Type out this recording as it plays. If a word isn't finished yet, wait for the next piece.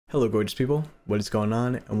Hello gorgeous people, what is going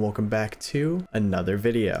on, and welcome back to another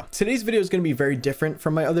video. Today's video is going to be very different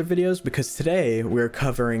from my other videos because today we're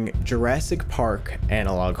covering Jurassic Park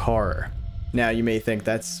analog horror. Now you may think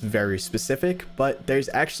that's very specific, but there's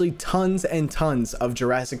actually tons and tons of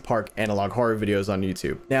Jurassic Park analog horror videos on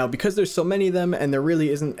YouTube. Now because there's so many of them and there really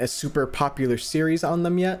isn't a super popular series on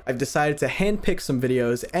them yet, I've decided to handpick some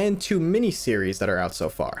videos and 2 mini-series that are out so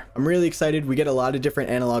far. I'm really excited. We get a lot of different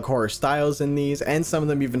analog horror styles in these, and some of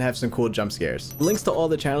them even have some cool jump scares. Links to all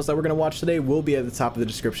the channels that we're going to watch today will be at the top of the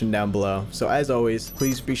description down below, so as always,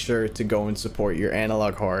 please be sure to go and support your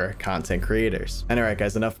analog horror content creators. And alright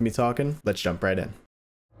guys, enough of me talking, let's jump right in.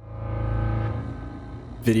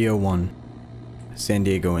 Video 1. San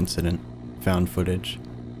Diego incident. Found footage.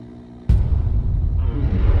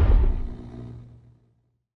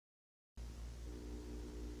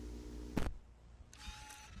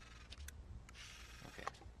 Okay.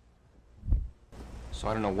 So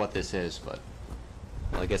I don't know what this is, but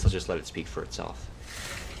well, I guess I'll just let it speak for itself.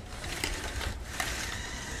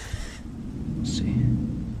 Let's see.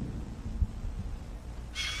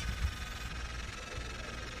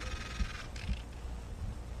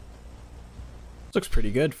 Looks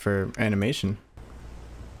pretty good for animation.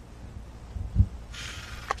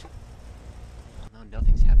 No,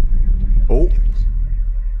 nothing's happening. Oh. There it is.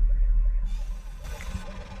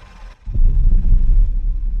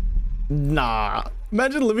 Nah.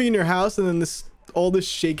 Imagine living in your house and then all this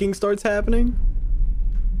shaking starts happening.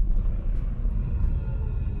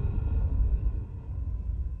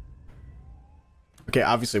 Okay,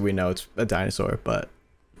 obviously we know it's a dinosaur, but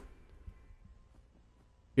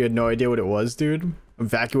you had no idea what it was, dude?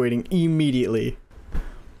 Evacuating immediately.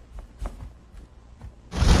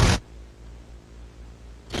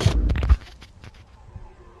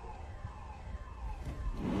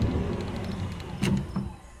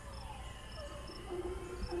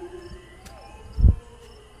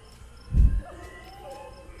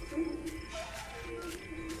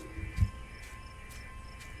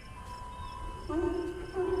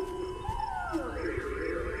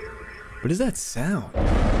 What is that sound?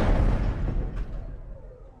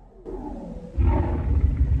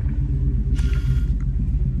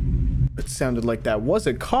 It sounded like that was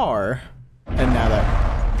a car, and now that...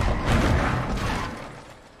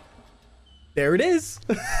 There it is!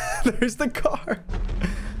 There's the car!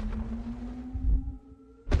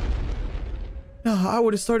 No, I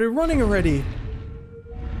would have started running already.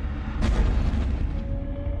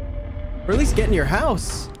 Or at least get in your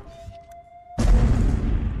house.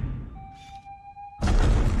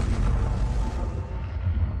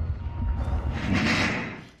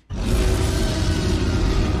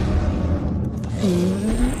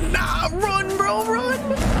 Nah, run, bro, run!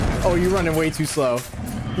 Oh, you're running way too slow.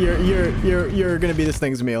 You're gonna be this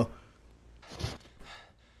thing's meal.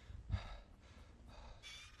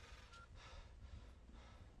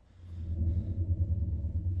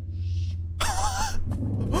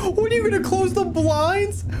 What, are you gonna close the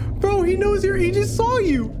blinds? Bro, he knows he just saw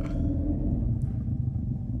you.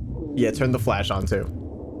 Yeah, turn the flash on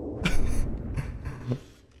too.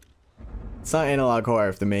 It's not analog horror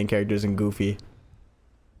if the main character isn't goofy.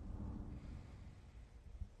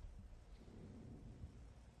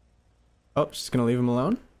 Oh, just gonna leave him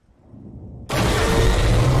alone?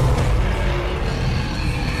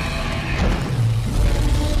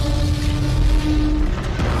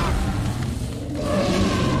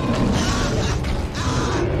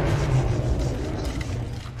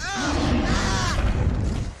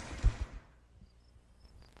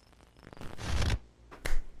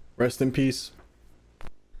 Rest in peace.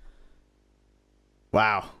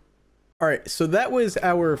 Wow. All right, so that was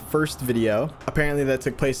our first video. Apparently that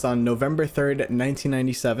took place on November 3rd,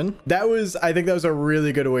 1997. I think that was a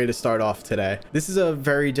really good way to start off today. This is a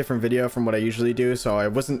very different video from what I usually do, so I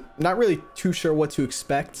not really too sure what to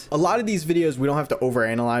expect. A lot of these videos we don't have to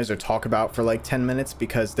overanalyze or talk about for like 10 minutes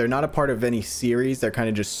because they're not a part of any series. They're kind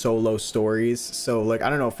of just solo stories. So like,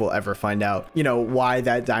 I don't know if we'll ever find out, you know, why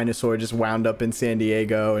that dinosaur just wound up in San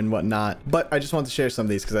Diego and whatnot. But I just wanted to share some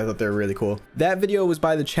of these because I thought they were really cool. That video was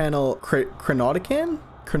by the channel Chronotican.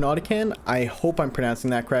 I hope I'm pronouncing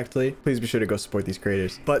that correctly. Please be sure to go support these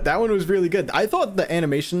creators. But that one was really good. I thought the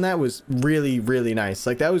animation in that was really nice.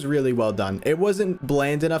 Like that was really well done. It wasn't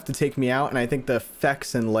bland enough to take me out, and I think the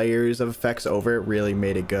effects and layers of effects over it really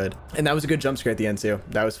made it good. And that was a good jump scare at the end too.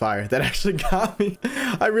 That was fire. That actually got me.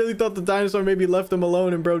 I really thought the dinosaur maybe left him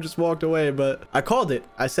alone and bro just walked away, but I called it.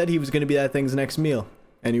 I said he was going to be that thing's next meal,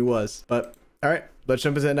 and he was. But all right, let's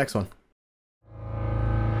jump into the next one.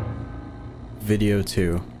 Video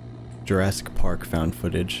 2. Jurassic Park found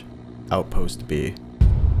footage. Outpost B.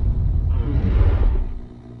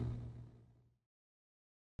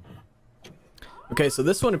 Okay, so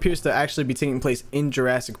this one appears to actually be taking place in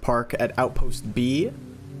Jurassic Park at Outpost B.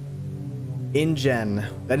 Ingen.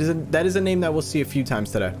 That is a name that we'll see a few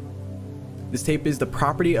times today. This tape is the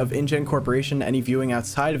property of Ingen Corporation. Any viewing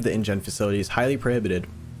outside of the Ingen facility is highly prohibited.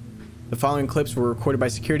 The following clips were recorded by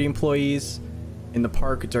security employees in the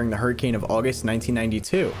park during the hurricane of August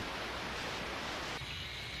 1992.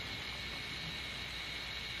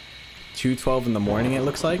 2:12 in the morning, it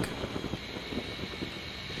looks like.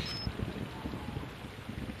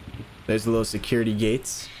 There's the little security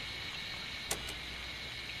gates.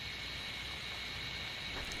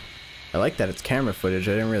 I like that it's camera footage.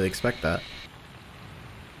 I didn't really expect that.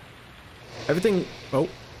 Everything... Oh.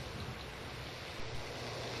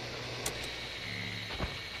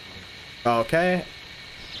 Okay.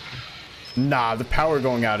 Nah, the power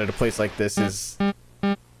going out at a place like this is...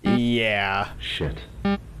 Yeah. Shit.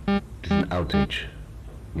 It's an outage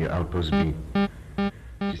near Outpost B.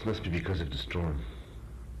 This must be because of the storm.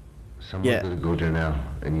 Someone's gonna go there now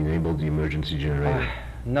and enable the emergency generator.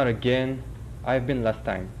 Not again. I've been last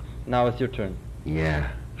time. Now it's your turn. Yeah,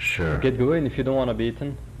 sure. Get going if you don't want to be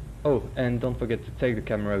eaten. Oh, and don't forget to take the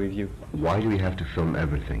camera with you. Why do we have to film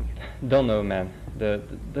everything? Don't know, man.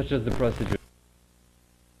 That's just the procedure.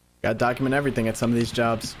 Gotta document everything at some of these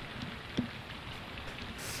jobs.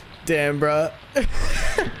 Damn, bruh.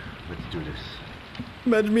 Let's do this.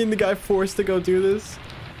 Imagine being the guy forced to go do this.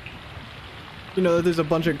 You know that there's a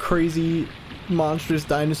bunch of crazy, monstrous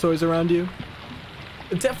dinosaurs around you.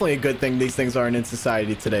 It's definitely a good thing these things aren't in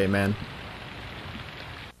society today, man.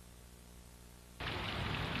 I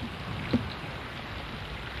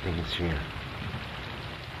think it's here.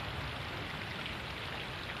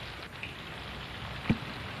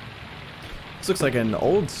 This looks like an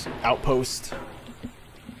old outpost.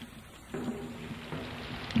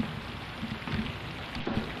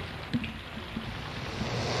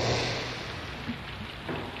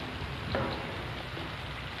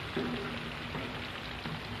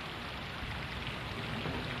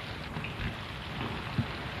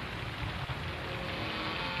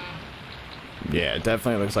 Yeah, it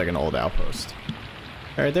definitely looks like an old outpost.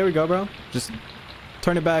 Alright, there we go, bro. Just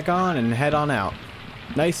turn it back on and head on out.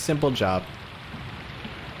 Nice, simple job.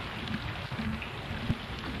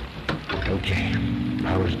 Okay,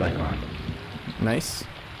 power's back on. Nice.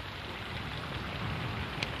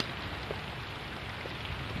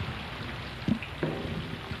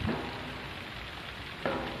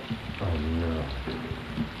 Oh no.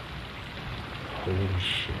 Holy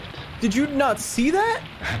shit. Did you not see that?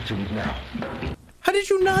 I have to leave now. How did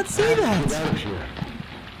you not see Get that? out of here.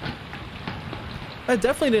 That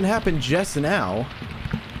definitely didn't happen just now.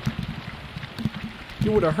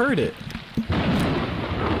 You would have heard it.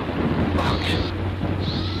 Fuck.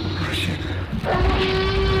 Oh, shit.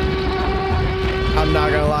 I'm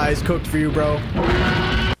not gonna lie, it's cooked for you, bro.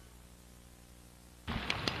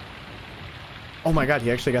 Oh my god,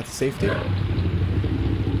 he actually got the safety.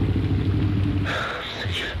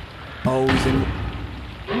 Oh, he's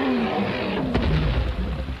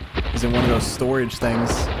in one of those storage things.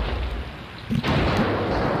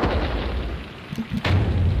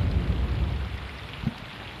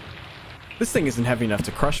 This thing isn't heavy enough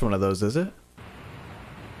to crush one of those, is it?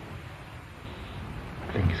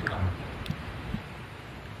 I think he's gone.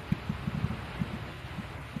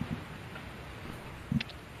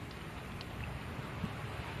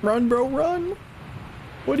 Run, bro, run!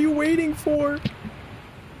 What are you waiting for? At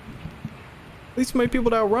least you might be able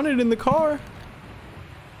to outrun it in the car.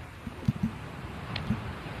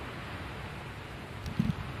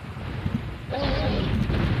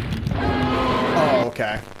 Oh,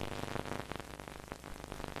 okay.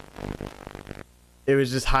 It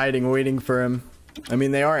was just hiding, waiting for him. I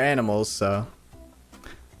mean, they are animals, so...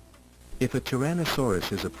 If a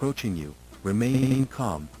Tyrannosaurus is approaching you, remain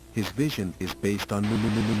calm. His vision is based on...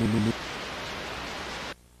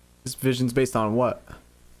 His vision's based on what?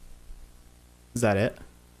 Is that it?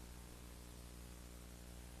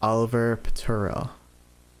 Oliver Peturo.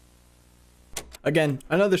 Again,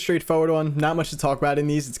 another straightforward one. Not much to talk about in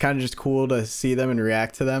these. It's kind of just cool to see them and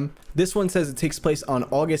react to them. This one says it takes place on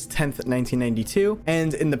August 10th, 1992.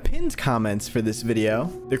 And in the pinned comments for this video,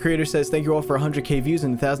 the creator says, "Thank you all for 100k views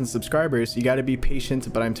and 1,000 subscribers. You gotta be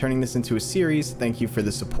patient, but I'm turning this into a series. Thank you for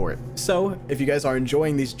the support." So, if you guys are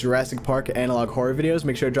enjoying these Jurassic Park analog horror videos,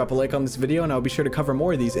 make sure to drop a like on this video, and I'll be sure to cover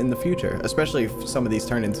more of these in the future. Especially if some of these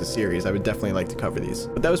turn into series, I would definitely like to cover these.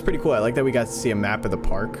 But that was pretty cool. I like that we got to see a map of the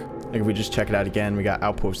park. Like if we just check it out again, we got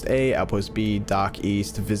Outpost A, Outpost B, Dock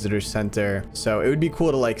East, Visitor Center. So it would be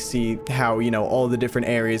cool to like see how, you know, all the different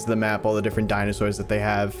areas of the map, all the different dinosaurs that they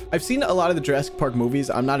have. I've seen a lot of the Jurassic Park movies.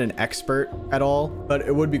 I'm not an expert at all, but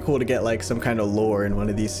it would be cool to get like some kind of lore in one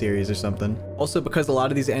of these series or something. Also, because a lot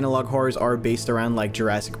of these analog horrors are based around like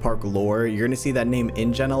Jurassic Park lore, you're gonna see that name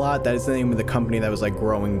Ingen a lot. That is the name of the company that was like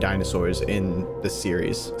growing dinosaurs in the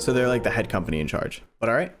series. So they're like the head company in charge. But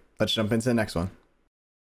all right, let's jump into the next one.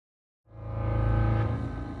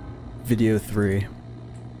 Video 3,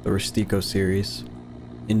 the Rostiko Series,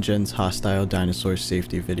 Ingen's Hostile Dinosaur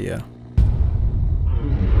Safety Video.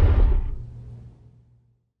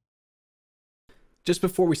 Just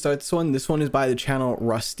before we start this one is by the channel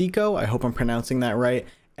Rostiko. I hope I'm pronouncing that right.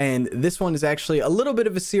 And this one is actually a little bit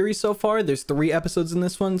of a series so far. There's 3 episodes in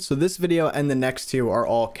this one, so this video and the next 2 are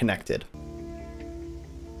all connected.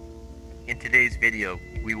 In today's video,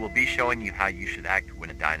 we will be showing you how you should act when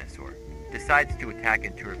a dinosaur decides to attack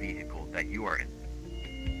into a vehicle that you are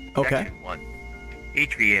in. Okay. Section 1.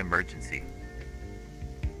 HVA emergency.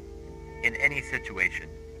 In any situation,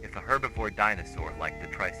 if a herbivore dinosaur like the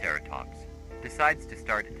Triceratops decides to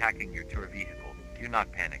start attacking your tour vehicle, do not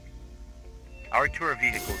panic. Our tour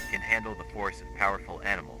vehicles can handle the force of powerful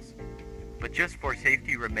animals, but just for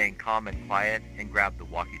safety remain calm and quiet and grab the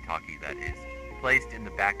walkie-talkie that is placed in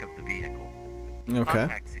the back of the vehicle. Okay.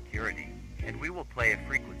 Contact security, and we will play a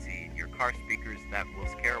frequency in your car speakers that will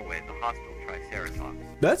scare away the hostile Triceratops.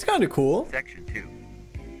 That's kind of cool. Section 2.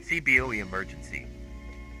 CBOE emergency.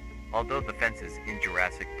 Although the fences in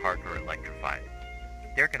Jurassic Park are electrified,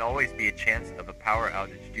 there can always be a chance of a power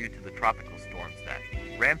outage due to the tropical storms that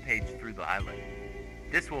rampage through the island.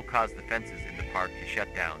 This will cause the fences in the park to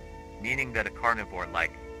shut down, meaning that a carnivore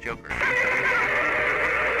like Joker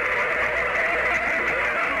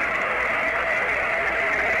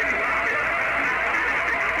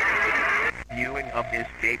viewing of this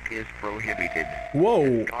tape is prohibited. Whoa.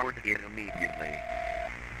 Discard it immediately.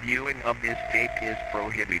 Viewing of this tape is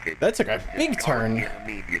prohibited. That took a big Discard turn. it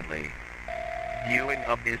immediately. Viewing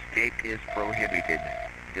of this tape is prohibited.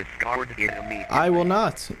 Discard it immediately. I will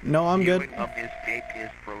not. No, I'm good. Viewing of this tape is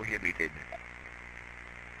prohibited.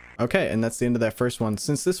 Okay, and that's the end of that first one.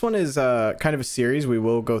 Since this one is kind of a series, we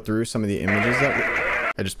will go through some of the images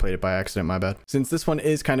that I just played it by accident, my bad. Since this one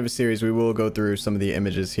is kind of a series, we will go through some of the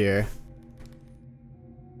images here.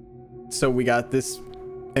 So we got this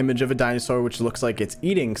image of a dinosaur, which looks like it's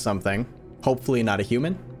eating something. Hopefully not a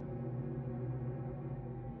human.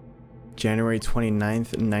 January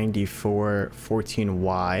 29th, 94,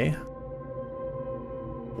 14Y.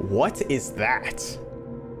 What is that?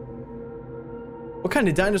 What kind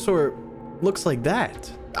of dinosaur looks like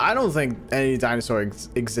that? I don't think any dinosaur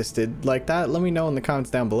existed like that. Let me know in the comments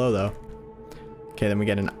down below, though. Okay, then we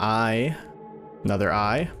get an eye. Another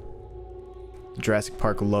eye. Jurassic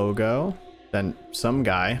Park logo. Then some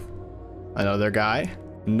guy. Another guy.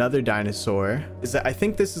 Another dinosaur. I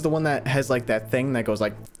think this is the one that has like that thing that goes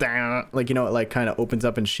like, you know, it like kind of opens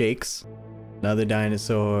up and shakes. Another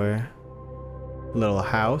dinosaur. Little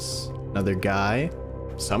house. Another guy.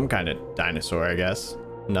 Some kind of dinosaur, I guess.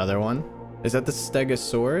 Another one. Is that the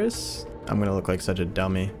Stegosaurus? I'm gonna look like such a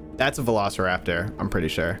dummy. That's a velociraptor, I'm pretty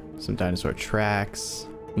sure. Some dinosaur tracks.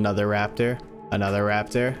 Another raptor. Another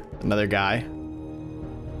raptor. Another guy.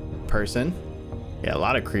 Person. Yeah, a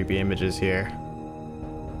lot of creepy images here.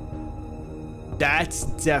 That's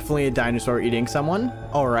definitely a dinosaur eating someone.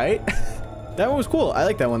 All right. That one was cool. I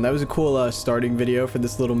like that one. That was a cool starting video for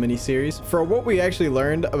this little mini series. For what we actually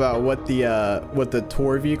learned about what the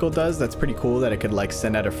tour vehicle does, that's pretty cool that it could like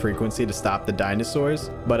send out a frequency to stop the dinosaurs.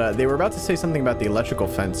 But they were about to say something about the electrical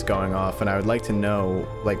fence going off, and I would like to know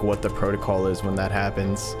like what the protocol is when that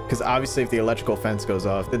happens. Because obviously if the electrical fence goes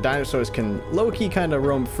off, the dinosaurs can low-key kind of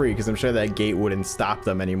roam free, because I'm sure that gate wouldn't stop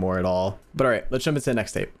them anymore at all. But all right, let's jump into the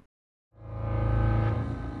next tape.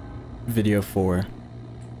 Video 4.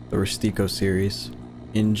 The Rostiko Series,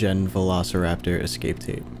 Ingen Velociraptor Escape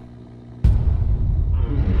Tape.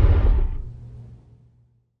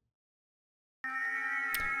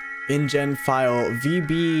 Ingen file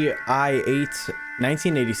VBI8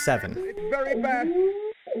 1987. It's very bad.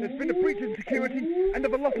 There's been a breach in security, and the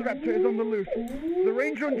Velociraptor is on the loose. The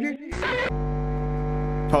ranger on duty...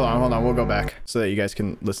 Hold on, we'll go back so that you guys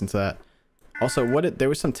can listen to that. Also, there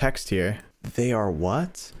was some text here. They are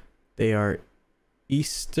what? They are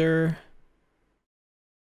Easter.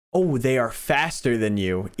 Oh, they are faster than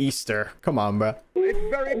you. Easter. Come on, bro. It's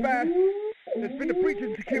very bad. There's been a breach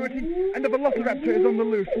in security, and the Velociraptor is on the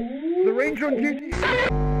loose. The ranger on duty...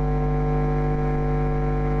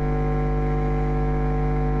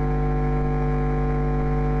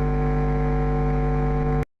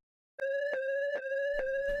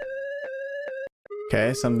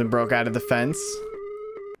 Okay, something broke out of the fence.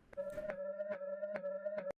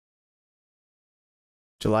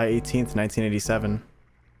 July 18th, 1987.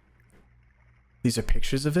 These are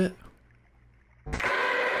pictures of it?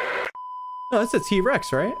 Oh, that's a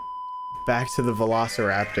T-Rex, right? Back to the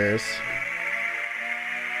Velociraptors.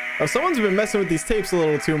 Oh, someone's been messing with these tapes a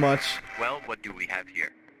little too much. Well, what do we have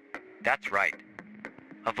here? That's right.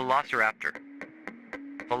 A velociraptor.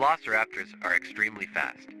 Velociraptors are extremely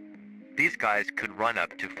fast. These guys could run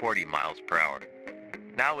up to 40 miles per hour.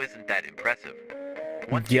 Now isn't that impressive?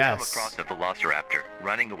 Once you come across a velociraptor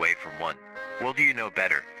running away from one, will you know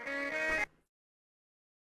better?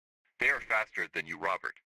 They are faster than you,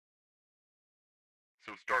 Robert.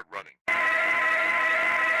 So start running.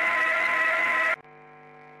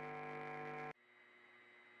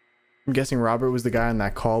 I'm guessing Robert was the guy on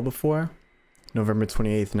that call before. November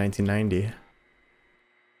 28th, 1990.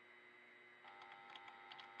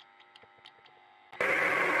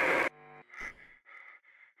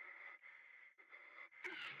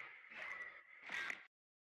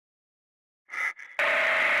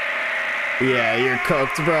 Yeah, you're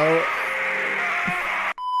cooked, bro.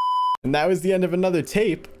 And that was the end of another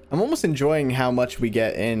tape. I'm almost enjoying how much we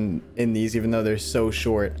get in these, even though they're so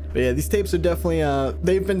short. But yeah, these tapes are definitely,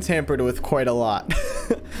 they've been tampered with quite a lot.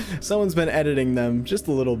 Someone's been editing them just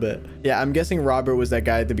a little bit. Yeah, I'm guessing Robert was that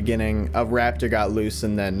guy at the beginning. A raptor got loose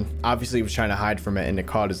and then obviously he was trying to hide from it and it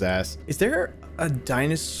caught his ass. Is there a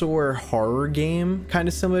dinosaur horror game kind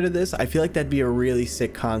of similar to this? I feel like that'd be a really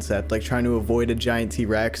sick concept, like trying to avoid a giant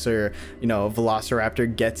T-Rex, or, you know, a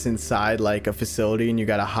velociraptor gets inside like a facility and you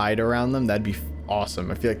gotta hide around them. That'd be awesome.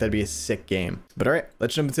 I feel like that'd be a sick game. But all right,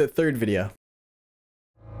 let's jump into the third video.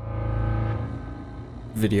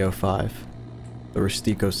 Video 5. The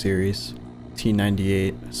Rostiko Series.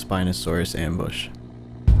 T98 Spinosaurus Ambush.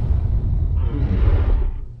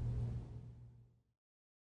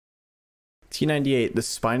 T98 the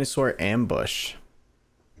Spinosaur Ambush.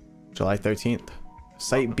 July 13th.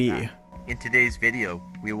 Site B. In today's video,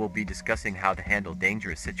 we will be discussing how to handle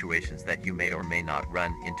dangerous situations that you may or may not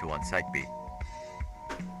run into on Site B.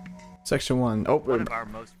 Section 1. Oh, one of our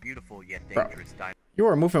most beautiful yet dangerous dinosaurs. You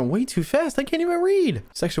are moving way too fast. I can't even read.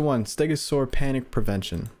 Section 1. Stegosaur Panic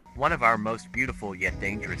Prevention. One of our most beautiful yet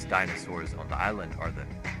dangerous dinosaurs on the island are the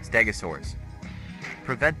stegosaurs.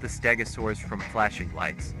 Prevent the stegosaurs from flashing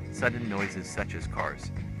lights, sudden noises such as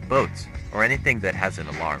cars, boats, or anything that has an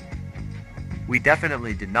alarm. We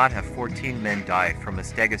definitely did not have 14 men die from a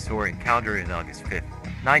stegosaur encounter in August 5th,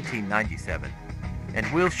 1997. And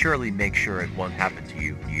we'll surely make sure it won't happen to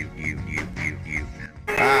you.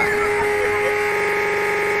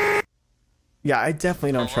 Yeah, I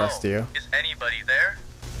definitely don't trust you. Is anybody there?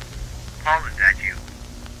 Paul, is that you?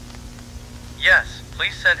 Yes,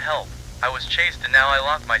 please send help. I was chased and now I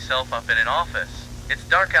locked myself up in an office. It's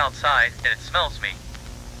dark outside and it smells me.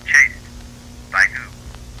 Chased? By who?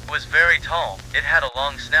 It was very tall. It had a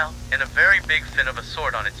long snout and a very big fin of a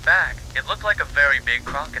sort on its back. It looked like a very big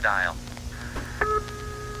crocodile.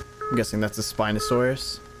 I'm guessing that's a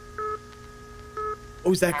Spinosaurus.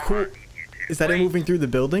 Oh, is that cool? Is that it moving through the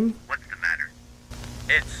building? What's the matter?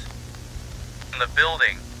 It's in the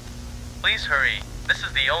building. Please hurry. This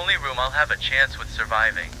is the only room I'll have a chance with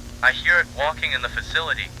surviving. I hear it walking in the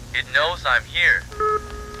facility. It knows I'm here.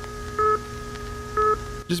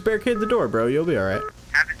 Just barricade the door, bro. You'll be alright.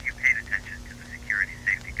 Haven't you paid attention to the security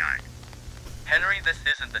safety guide? Henry, this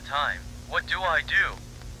isn't the time. What do I do?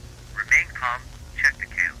 Remain calm. Check the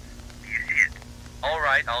cams. Do you see it?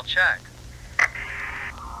 Alright, I'll check.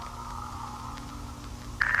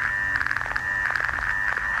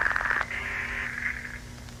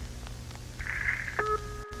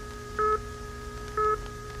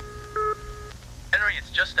 Henry,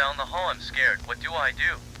 it's just down the hall. I'm scared. What do I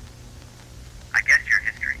do? I guess your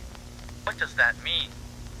history. What does that mean?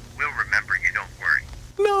 We'll remember you, don't worry.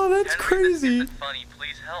 No, that's Henry, crazy. This isn't funny.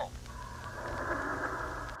 Please help.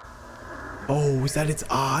 Oh, is that its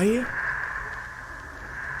eye?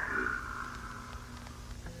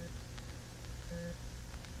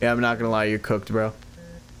 Yeah, I'm not gonna lie, you're cooked, bro.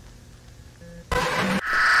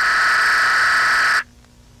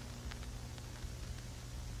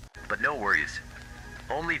 But no worries.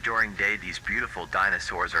 Only during day these beautiful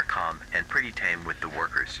dinosaurs are calm and pretty tame with the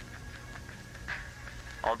workers.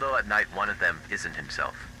 Although at night one of them isn't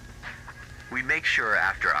himself. We make sure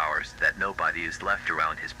after hours that nobody is left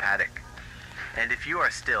around his paddock. And if you are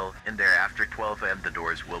still in there after 12 a.m. the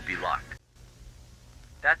doors will be locked.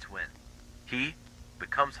 That's when he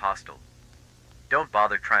becomes hostile. Don't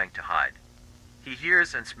bother trying to hide. He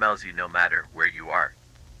hears and smells you no matter where you are.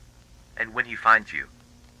 And when he finds you,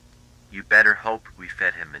 You better hope we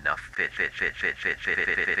fed him enough fit.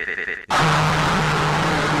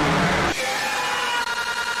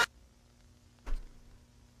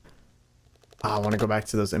 I want to go back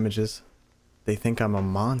to those images. They think I'm a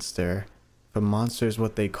monster. If a monster is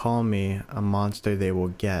what they call me, a monster they will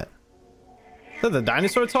get. Is that the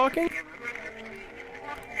dinosaur talking?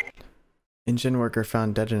 Ingen worker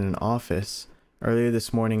found dead in an office. Earlier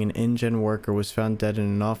this morning, an Ingen worker was found dead in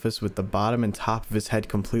an office with the bottom and top of his head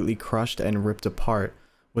completely crushed and ripped apart.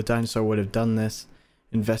 What dinosaur would have done this?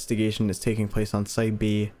 Investigation is taking place on Site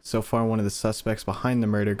B. So far, one of the suspects behind the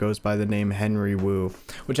murder goes by the name Henry Wu,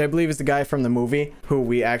 which I believe is the guy from the movie who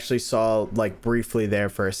we actually saw like briefly there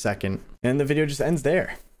for a second. And the video just ends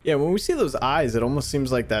there. Yeah, when we see those eyes, it almost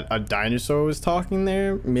seems like that a dinosaur was talking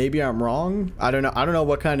there. Maybe I'm wrong. I don't know. I don't know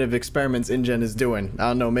what kind of experiments Ingen is doing. I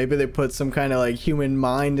don't know. Maybe they put some kind of like human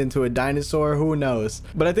mind into a dinosaur. Who knows?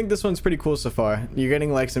 But I think this one's pretty cool so far. You're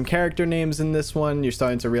getting like some character names in this one. You're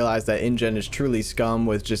starting to realize that Ingen is truly scum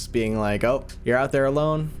with just being like, oh, you're out there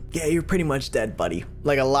alone. Yeah, you're pretty much dead, buddy.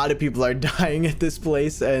 Like a lot of people are dying at this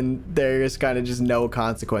place and there's kind of just no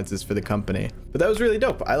consequences for the company. But that was really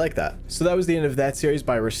dope. I like that. So that was the end of that series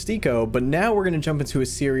by Rostiko, but now we're going to jump into a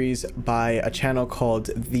series by a channel called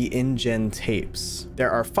the Ingen Tapes.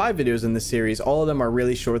 There are 5 videos in this series. All of them are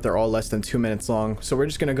really short. They're all less than 2 minutes long. So we're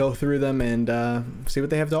just going to go through them and see what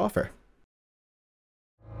they have to offer.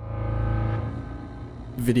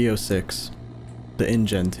 Video 6. The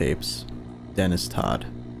Ingen Tapes. Dennis Todd.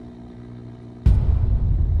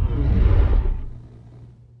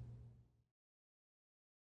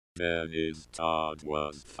 Dennis Todd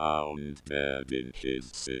was found dead in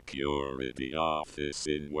his security office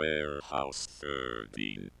in Warehouse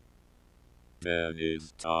 13.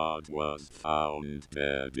 Dennis Todd was found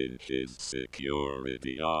dead in his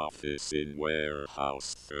security office in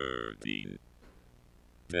Warehouse 13.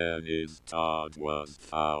 Dennis Todd was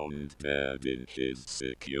found dead in his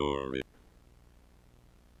security.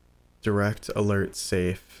 Direct alert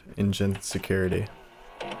safe. Ingen security.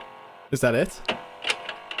 Is that it?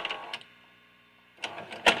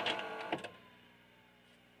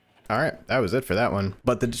 Alright, that was it for that one.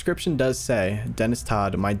 But the description does say, Dennis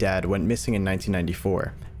Todd, my dad, went missing in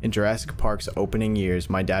 1994. In Jurassic Park's opening years,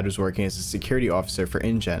 my dad was working as a security officer for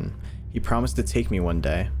Ingen. He promised to take me one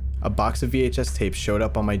day. A box of VHS tapes showed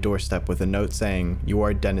up on my doorstep with a note saying, "You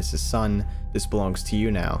are Dennis's son. This belongs to you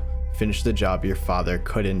now. Finish the job your father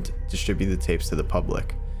couldn't. Distribute the tapes to the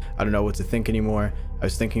public." I don't know what to think anymore. I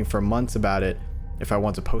was thinking for months about it, if I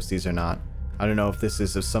want to post these or not. I don't know if this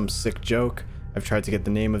is some sick joke. I've tried to get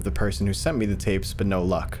the name of the person who sent me the tapes, but no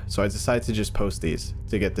luck. So I decided to just post these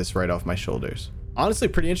to get this right off my shoulders. Honestly,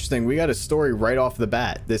 pretty interesting. We got a story right off the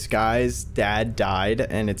bat. This guy's dad died,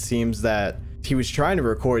 and it seems that he was trying to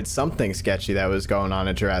record something sketchy that was going on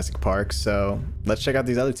at Jurassic Park. So let's check out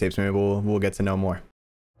these other tapes. Maybe we'll get to know more.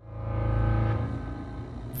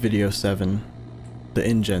 Video 7. The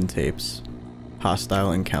Ingen Tapes.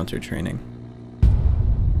 Hostile encounter training.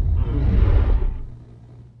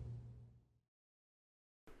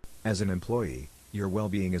 As an employee, your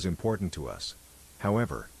well-being is important to us.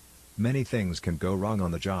 However, many things can go wrong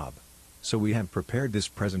on the job. So we have prepared this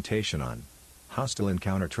presentation on hostile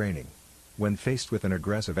encounter training. When faced with an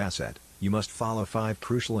aggressive asset, you must follow 5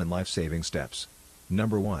 crucial and life-saving steps.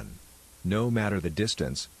 Number 1. No matter the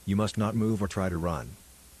distance, you must not move or try to run.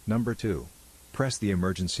 Number 2. Press the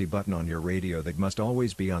emergency button on your radio that must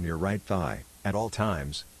always be on your right thigh. At all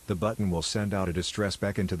times, the button will send out a distress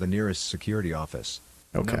beacon to the nearest security office.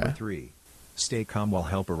 Okay. Number 3. Stay calm while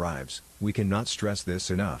help arrives. We cannot stress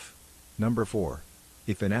this enough. Number 4.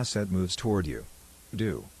 If an asset moves toward you,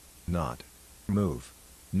 do not move.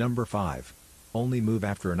 Number 5. Only move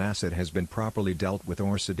after an asset has been properly dealt with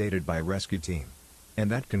or sedated by rescue team.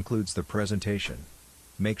 And that concludes the presentation.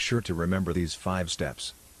 Make sure to remember these 5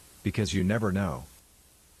 steps. Because you never know.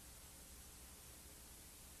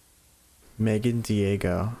 Megan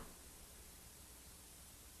Diego.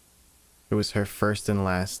 It was her first and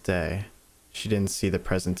last day. She didn't see the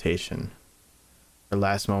presentation. Her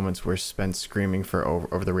last moments were spent screaming for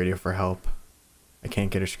over the radio for help. I can't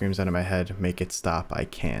get her screams out of my head. Make it stop. I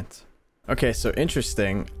can't. Okay, so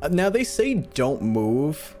interesting. Now they say don't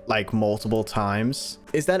move like multiple times.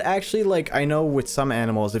 Is that actually like, I know with some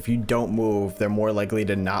animals, if you don't move, they're more likely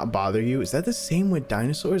to not bother you. Is that the same with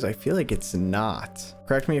dinosaurs? I feel like it's not.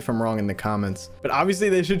 Correct me if I'm wrong in the comments. But obviously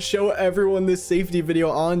they should show everyone this safety video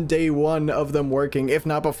on day 1 of them working, if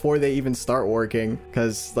not before they even start working.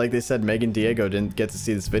 Because like they said, Megan Diego didn't get to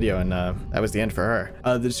see this video and that was the end for her.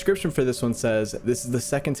 The description for this one says, this is the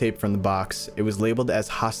second tape from the box. It was labeled as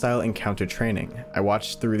hostile encounter training. I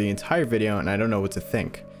watched through the entire video and I don't know what to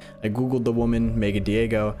think. I googled the woman, Mega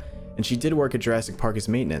Diego, and she did work at Jurassic Park as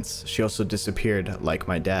maintenance. She also disappeared like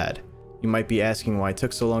my dad. You might be asking why it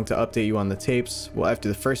took so long to update you on the tapes. Well, after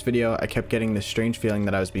the first video, I kept getting this strange feeling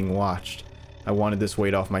that I was being watched. I wanted this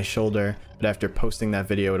weight off my shoulder, but after posting that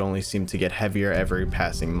video, it only seemed to get heavier every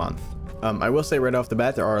passing month. I will say right off the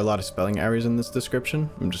bat, there are a lot of spelling errors in this description.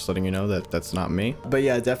 I'm just letting you know that that's not me. But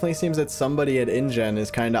yeah, it definitely seems that somebody at Ingen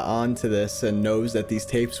is kind of on to this and knows that these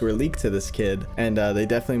tapes were leaked to this kid, and they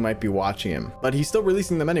definitely might be watching him. But he's still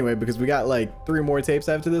releasing them anyway because we got like 3 more tapes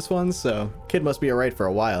after this one, so kid must be alright for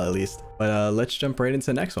a while at least. But let's jump right into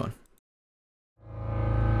the next one.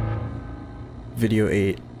 Video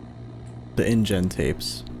 8. The Ingen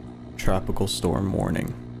Tapes. Tropical Storm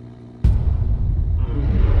Warning.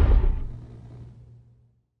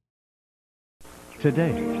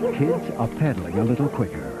 Today, kids are pedaling a little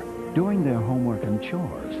quicker, doing their homework and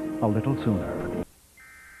chores a little sooner.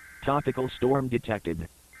 Tropical storm detected.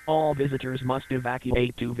 All visitors must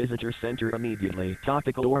evacuate to visitor center immediately.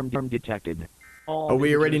 Tropical storm detected. Oh,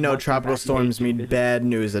 we already know tropical storms mean bad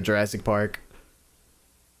news at Jurassic Park.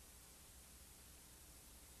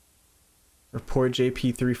 Report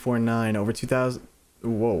JP349 over 2,000.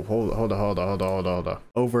 Whoa, hold on.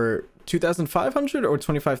 Over 2,500 or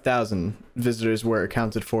 25,000 visitors were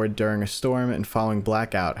accounted for during a storm and following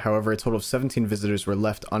blackout. However, a total of 17 visitors were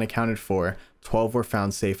left unaccounted for. 12 were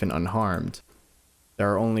found safe and unharmed.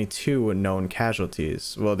 There are only 2 known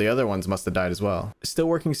casualties. Well, the other ones must have died as well. Still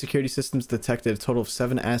working security systems detected a total of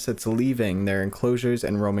 7 assets leaving their enclosures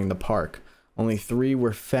and roaming the park. Only 3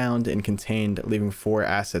 were found and contained, leaving 4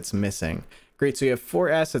 assets missing. Great, so you have 4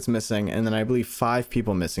 assets missing, and then I believe 5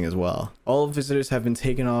 people missing as well. All visitors have been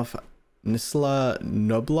taken off Nisla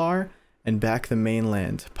Nublar and back to the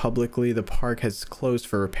mainland. Publicly, the park has closed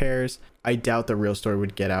for repairs. I doubt the real story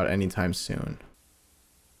would get out anytime soon.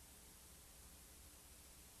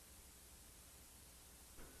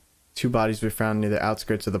 Two bodies were found near the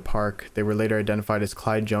outskirts of the park. They were later identified as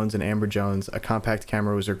Clyde Jones and Amber Jones. A compact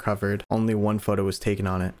camera was recovered. Only 1 photo was taken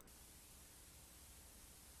on it.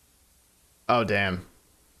 Oh, damn.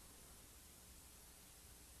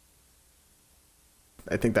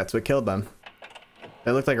 I think that's what killed them.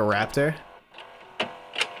 That looked like a raptor.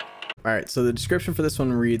 Alright, so the description for this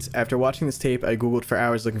one reads, after watching this tape, I googled for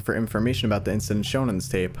hours looking for information about the incident shown on this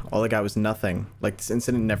tape. All I got was nothing. Like this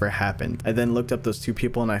incident never happened. I then looked up those 2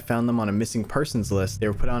 people and I found them on a missing persons list. They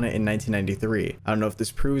were put on it in 1993. I don't know if this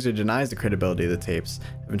proves or denies the credibility of the tapes.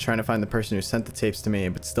 I've been trying to find the person who sent the tapes to me,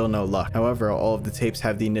 but still no luck. However, all of the tapes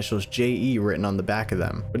have the initials JE written on the back of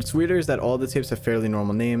them. What's weirder is that all the tapes have fairly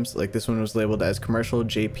normal names, like this one was labeled as commercial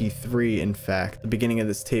JP3. In fact, the beginning of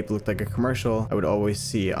this tape looked like a commercial I would always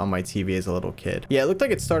see on my TV as a little kid. Yeah, it looked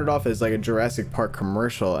like it started off as like a Jurassic Park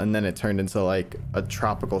commercial and then it turned into like a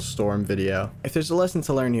tropical storm video. If there's a lesson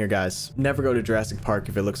to learn here, guys, never go to Jurassic Park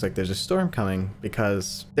if it looks like there's a storm coming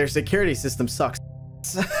because their security system sucks.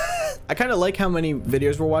 I kind of like how many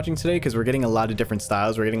videos we're watching today because we're getting a lot of different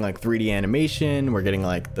styles. We're getting like 3D animation, we're getting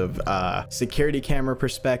like the security camera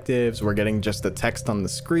perspectives, we're getting just the text on the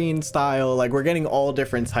screen style, like we're getting all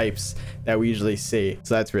different types that we usually see,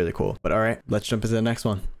 so that's really cool. But all right, let's jump into the next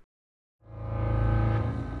one.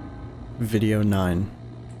 Video 9.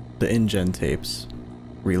 The Ingen Tapes.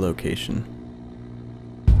 Relocation.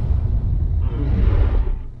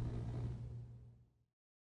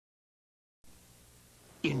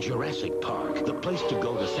 In Jurassic Park, the place to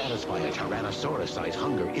go to satisfy a Tyrannosaurus-sized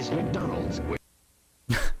hunger is McDonald's.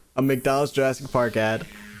 A McDonald's Jurassic Park ad.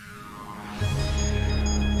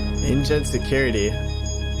 Ingen security.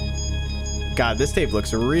 God, this tape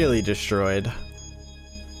looks really destroyed.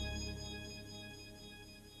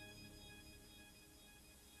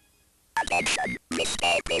 Attention, this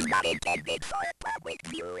tape is not intended for public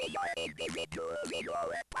viewing or individual video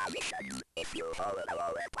reproduction. If you follow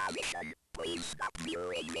our reproduction, please stop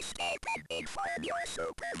viewing this tape and inform your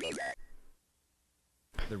supervisor.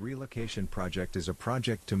 The relocation project is a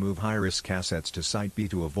project to move high-risk assets to Site B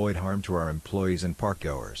to avoid harm to our employees and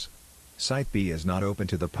parkgoers. Site B is not open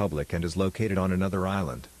to the public and is located on another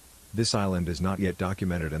island. This island is not yet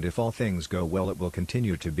documented and if all things go well it will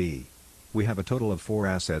continue to be. We have a total of 4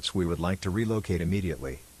 assets we would like to relocate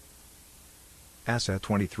immediately. Asset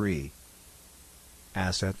 23,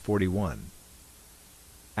 Asset 41,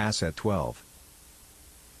 Asset 12,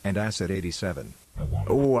 and Asset 87.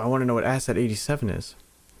 Oh, I want to know what Asset 87 is.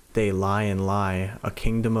 They lie and lie, a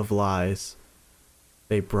kingdom of lies.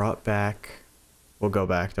 They brought back... We'll go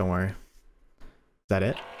back, don't worry. Is that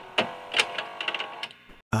it?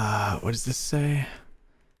 What does this say?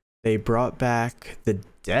 They brought back the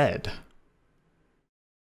dead.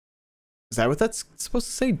 Is that what that's supposed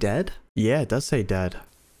to say? Dead? Yeah, it does say dead.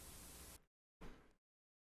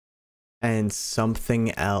 and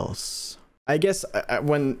something else. I guess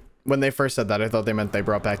when they first said that, I thought they meant they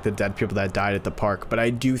brought back the dead people that died at the park, but I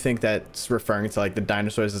do think that's referring to like the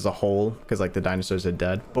dinosaurs as a whole, because like the dinosaurs are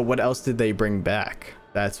dead. But what else did they bring back?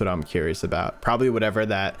 That's what I'm curious about. Probably whatever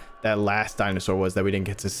that last dinosaur was that we didn't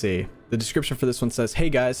get to see. The description for this one says, "Hey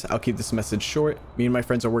guys, I'll keep this message short. Me and my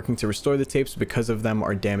friends are working to restore the tapes because of them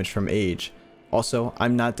are damaged from age. Also,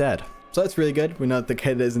 I'm not dead." So that's really good. We know that the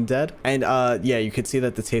kid isn't dead. And yeah, you could see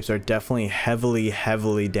that the tapes are definitely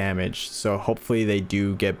heavily damaged. So hopefully they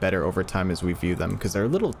do get better over time as we view them, because they're a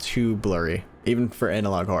little too blurry, even for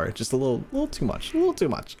analog horror. Just a little too much,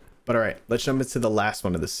 But all right, let's jump into the last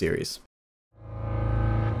one of this series.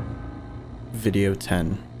 Video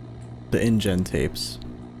 10, the Ingen Tapes,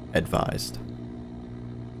 advised.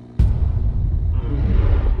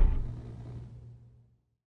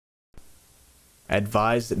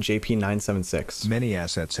 Advised JP976. Many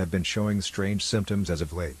assets have been showing strange symptoms as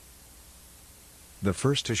of late. The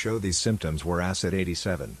first to show these symptoms were Asset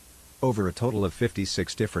 87. Over a total of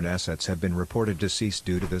 56 different assets have been reported deceased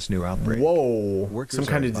due to this new outbreak. Whoa, Workers some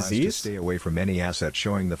kind are of advised disease? to stay away from any asset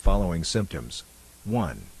showing the following symptoms.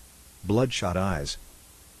 1. Bloodshot eyes.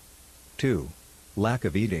 2. Lack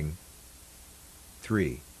of eating.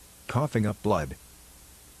 3. Coughing up blood.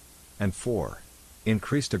 And 4.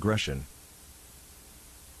 Increased aggression.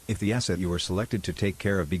 If the asset you are selected to take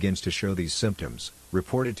care of begins to show these symptoms,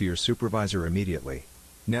 report it to your supervisor immediately.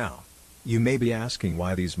 Now, you may be asking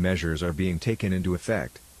why these measures are being taken into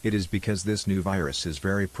effect. It is because this new virus is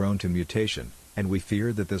very prone to mutation, and we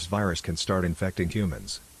fear that this virus can start infecting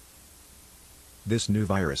humans. This new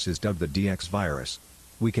virus is dubbed the DX virus.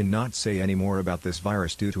 We cannot say any more about this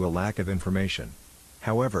virus due to a lack of information.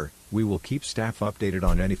 However, we will keep staff updated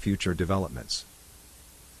on any future developments.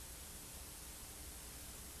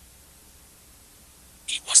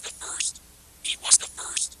 He was the first. He was the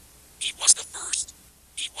first. He was the first.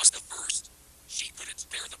 He was the first. She couldn't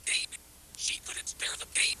spare the pain. She couldn't spare the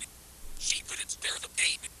pain. She couldn't spare the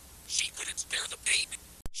pain. She couldn't spare the pain.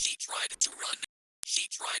 She tried to run. She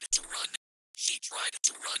tried to run. She tried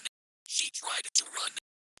to run. She tried to run.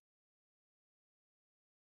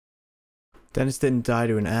 Dennis didn't die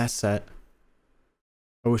to an asset.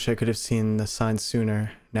 I wish I could have seen the sign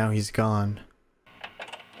sooner. Now he's gone.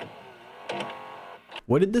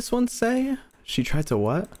 What did this one say? She tried to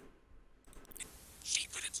what? She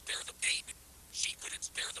couldn't spare the pain. She couldn't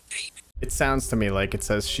spare the pain. It sounds to me like it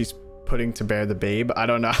says she's putting to bear the babe. I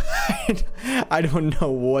don't know. I don't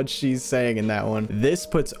know what she's saying in that one. This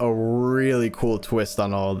puts a really cool twist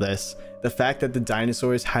on all of this. The fact that the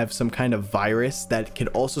dinosaurs have some kind of virus that could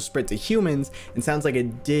also spread to humans, and sounds like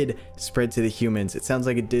it did spread to the humans. It sounds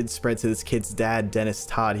like it did spread to this kid's dad, Dennis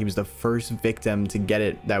Todd. He was the first victim to get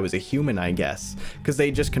it that was a human, I guess. Because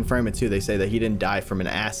they just confirm it too. They say that he didn't die from an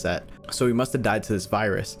asset. So he must have died to this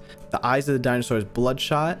virus. The eyes of the dinosaurs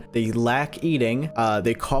bloodshot. They lack eating.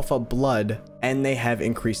 They cough up blood. And they have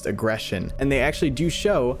increased aggression. And they actually do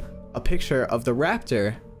show a picture of the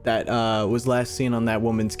raptor that was last seen on that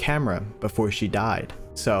woman's camera before she died.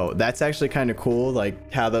 So that's actually kind of cool,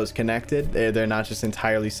 like how those connected. They're not just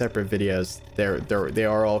entirely separate videos. They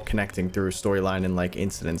are all connecting through a storyline and like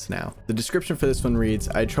incidents now. The description for this one reads,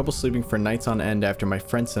 "I had trouble sleeping for nights on end after my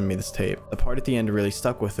friend sent me this tape. The part at the end really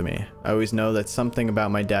stuck with me. I always know that something about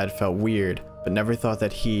my dad felt weird, but never thought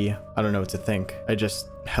that I don't know what to think.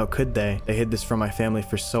 How could they? They hid this from my family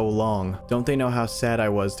for so long. Don't they know how sad I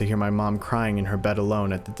was to hear my mom crying in her bed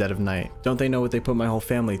alone at the dead of night? Don't they know what they put my whole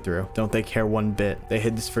family through? Don't they care one bit? They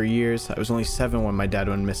hid this for years. I was only 7 when my dad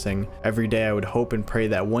went missing. Every day I would hope and pray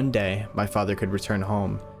that one day my father could return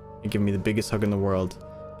home and give me the biggest hug in the world.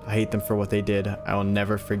 I hate them for what they did. I will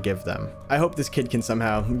never forgive them." I hope this kid can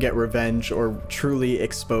somehow get revenge or truly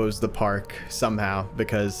expose the park somehow,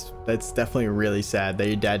 because that's definitely really sad that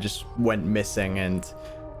your dad just went missing and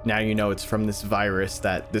now you know it's from this virus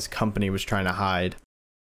that this company was trying to hide.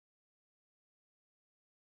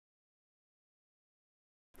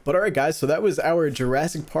 But alright guys, so that was our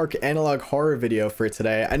Jurassic Park analog horror video for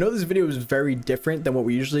today. I know this video was very different than what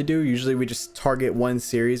we usually do. Usually we just target one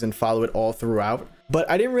series and follow it all throughout. But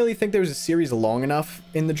I didn't really think there was a series long enough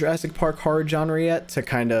in the Jurassic Park horror genre yet to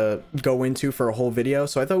kind of go into for a whole video,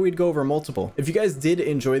 so I thought we'd go over multiple. If you guys did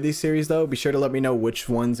enjoy these series though, be sure to let me know which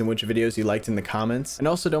ones and which videos you liked in the comments. And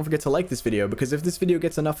also don't forget to like this video, because if this video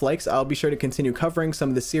gets enough likes, I'll be sure to continue covering some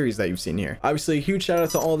of the series that you've seen here. Obviously, a huge shout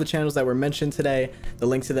out to all the channels that were mentioned today. The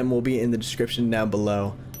links to them will be in the description down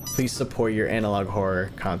below. Please support your analog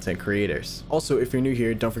horror content creators. Also, if you're new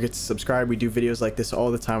here, don't forget to subscribe. We do videos like this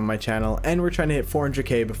all the time on my channel, and we're trying to hit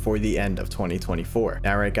 400K before the end of 2024.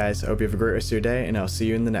 Alright guys, I hope you have a great rest of your day, and I'll see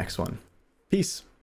you in the next one. Peace.